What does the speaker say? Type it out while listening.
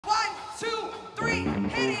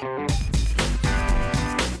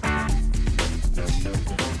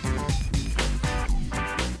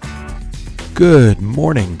Good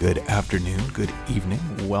morning, good afternoon, good evening.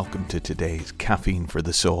 Welcome to today's Caffeine for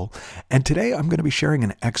the Soul. And today I'm going to be sharing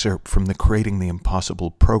an excerpt from the Creating the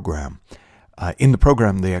Impossible program. In the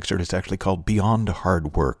program, the excerpt is actually called Beyond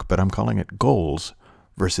Hard Work, but I'm calling it Goals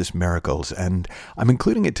versus Miracles. And I'm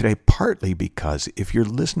including it today partly because if you're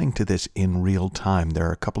listening to this in real time, there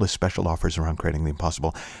are a couple of special offers around Creating the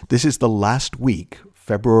Impossible. This is the last week,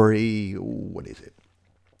 February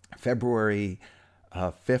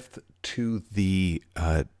 5th to the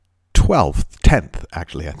 10th,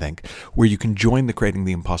 actually, I think, where you can join the Creating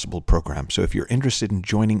the Impossible program. So if you're interested in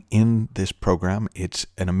joining in this program, it's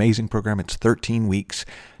an amazing program. It's 13 weeks,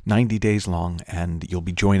 90 days long, and you'll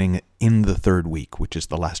be joining in the third week, which is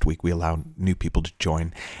the last week we allow new people to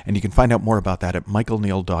join. And you can find out more about that at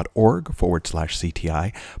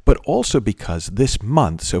michaelneill.org/CTI, but also because this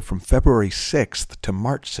month, so from February 6th to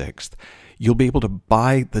March 6th, you'll be able to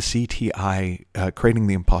buy the CTI Creating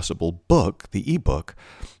the Impossible book, the ebook,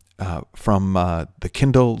 from the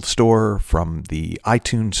Kindle store, from the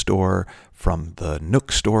iTunes store, from the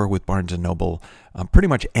Nook store with Barnes & Noble, pretty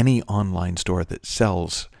much any online store that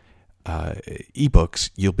sells ebooks,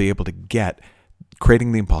 you'll be able to get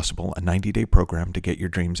Creating the Impossible, a 90-day program to get your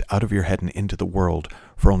dreams out of your head and into the world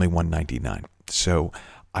for only $1.99. So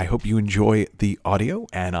I hope you enjoy the audio,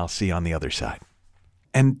 and I'll see you on the other side.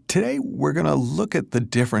 And today we're going to look at the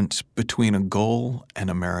difference between a goal and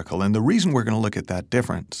a miracle. And the reason we're going to look at that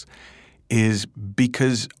difference is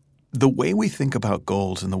because the way we think about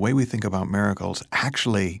goals and the way we think about miracles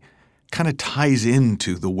actually kind of ties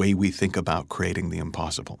into the way we think about creating the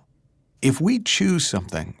impossible. If we choose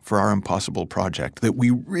something for our impossible project that we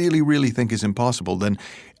really, really think is impossible, then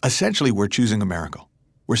essentially we're choosing a miracle.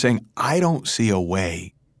 We're saying, I don't see a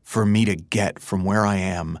way for me to get from where I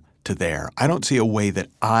am to there. I don't see a way that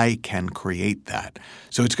I can create that.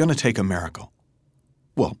 So it's going to take a miracle.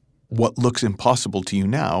 Well, what looks impossible to you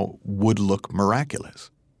now would look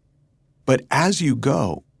miraculous. But as you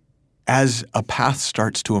go, as a path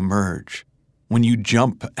starts to emerge, when you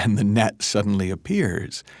jump and the net suddenly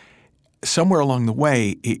appears, somewhere along the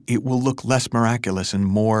way, it will look less miraculous and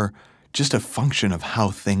more just a function of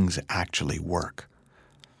how things actually work.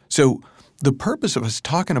 So the purpose of us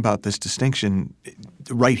talking about this distinction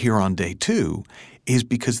right here on day 2 is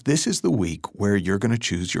because this is the week where you're going to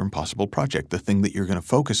choose your impossible project, the thing that you're going to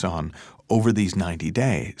focus on over these 90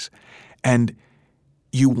 days. And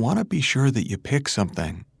you want to be sure that you pick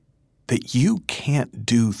something that you can't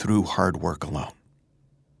do through hard work alone,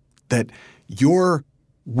 that your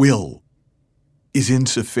will is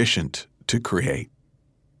insufficient to create,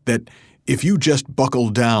 that if you just buckle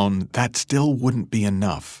down, that still wouldn't be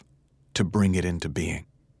enough to bring it into being.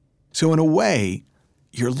 So in a way,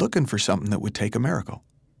 you're looking for something that would take a miracle.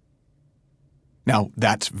 Now,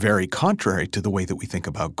 that's very contrary to the way that we think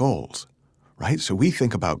about goals, right? So we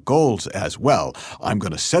think about goals as, well, I'm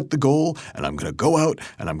going to set the goal, and I'm going to go out,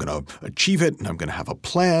 and I'm going to achieve it, and I'm going to have a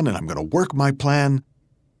plan, and I'm going to work my plan.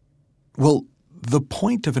 Well, the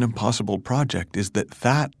point of an impossible project is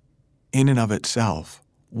that in and of itself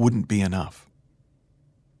wouldn't be enough.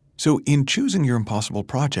 So in choosing your impossible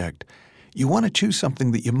project, you want to choose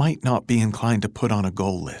something that you might not be inclined to put on a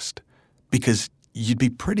goal list because you'd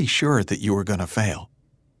be pretty sure that you were going to fail.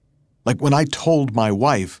 Like when I told my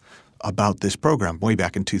wife about this program way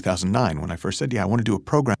back in 2009, when I first said, I want to do a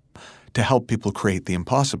program to help people create the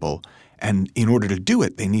impossible. And in order to do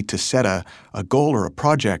it, they need to set a goal or a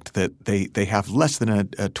project that they have less than a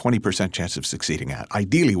 20% chance of succeeding at.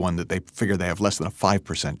 Ideally one that they figure they have less than a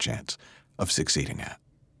 5% chance of succeeding at.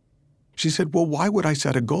 She said, well, why would I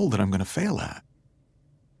set a goal that I'm going to fail at?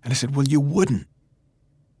 And I said, well, you wouldn't.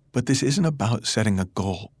 But this isn't about setting a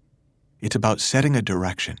goal. It's about setting a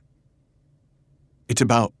direction. It's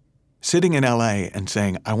about sitting in LA and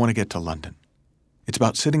saying, I want to get to London. It's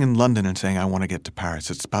about sitting in London and saying, I want to get to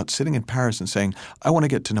Paris. It's about sitting in Paris and saying, I want to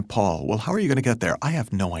get to Nepal. Well, how are you going to get there? I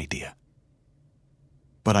have no idea.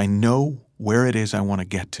 But I know where it is I want to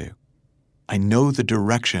get to. I know the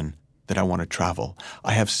direction that I want to travel.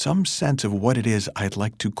 I have some sense of what it is I'd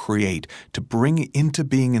like to create, to bring into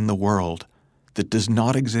being in the world that does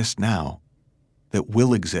not exist now, that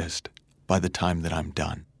will exist by the time that I'm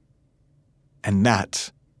done. And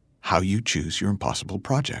that's how you choose your impossible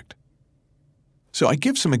project. So I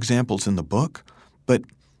give some examples in the book, but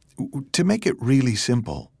to make it really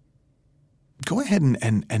simple, go ahead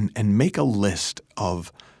and make a list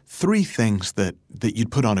of 3 things that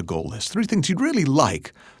you'd put on a goal list, 3 things you'd really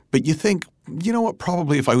like, but you think, you know what,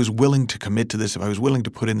 probably if I was willing to commit to this, if I was willing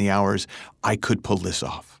to put in the hours, I could pull this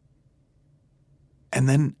off. And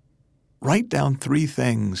then write down 3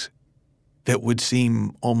 things that would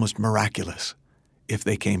seem almost miraculous if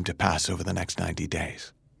they came to pass over the next 90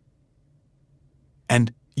 days.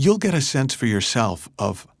 And you'll get a sense for yourself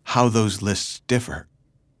of how those lists differ.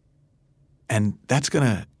 And that's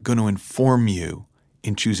going to inform you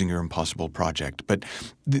in choosing your impossible project. But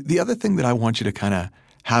the other thing that I want you to kind of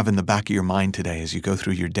have in the back of your mind today as you go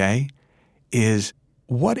through your day is,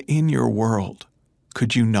 what in your world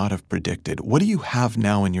could you not have predicted? What do you have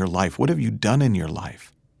now in your life? What have you done in your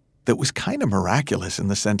life that was kind of miraculous in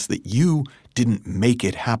the sense that you didn't make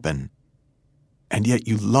it happen, and yet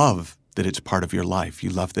you love that it's part of your life. You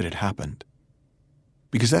love that it happened.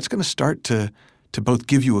 Because that's going to start to both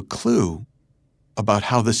give you a clue about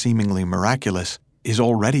how the seemingly miraculous is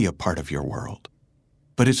already a part of your world,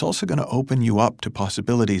 but it's also going to open you up to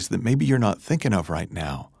possibilities that maybe you're not thinking of right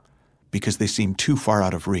now because they seem too far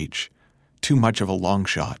out of reach, too much of a long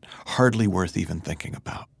shot, hardly worth even thinking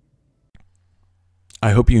about.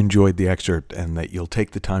 I hope you enjoyed the excerpt and that you'll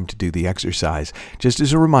take the time to do the exercise. Just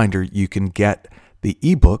as a reminder, you can get the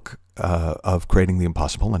ebook of Creating the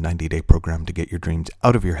Impossible, a 90-day program to get your dreams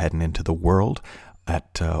out of your head and into the world,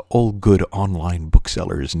 at all good online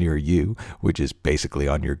booksellers near you, which is basically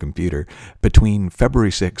on your computer, between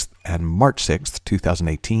February 6th and March 6th,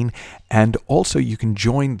 2018. And also you can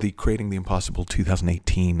join the Creating the Impossible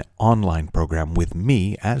 2018 online program with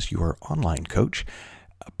me as your online coach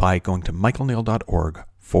by going to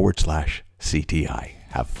michaelneill.org/CTI.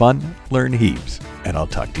 Have fun, learn heaps, and I'll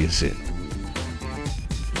talk to you soon.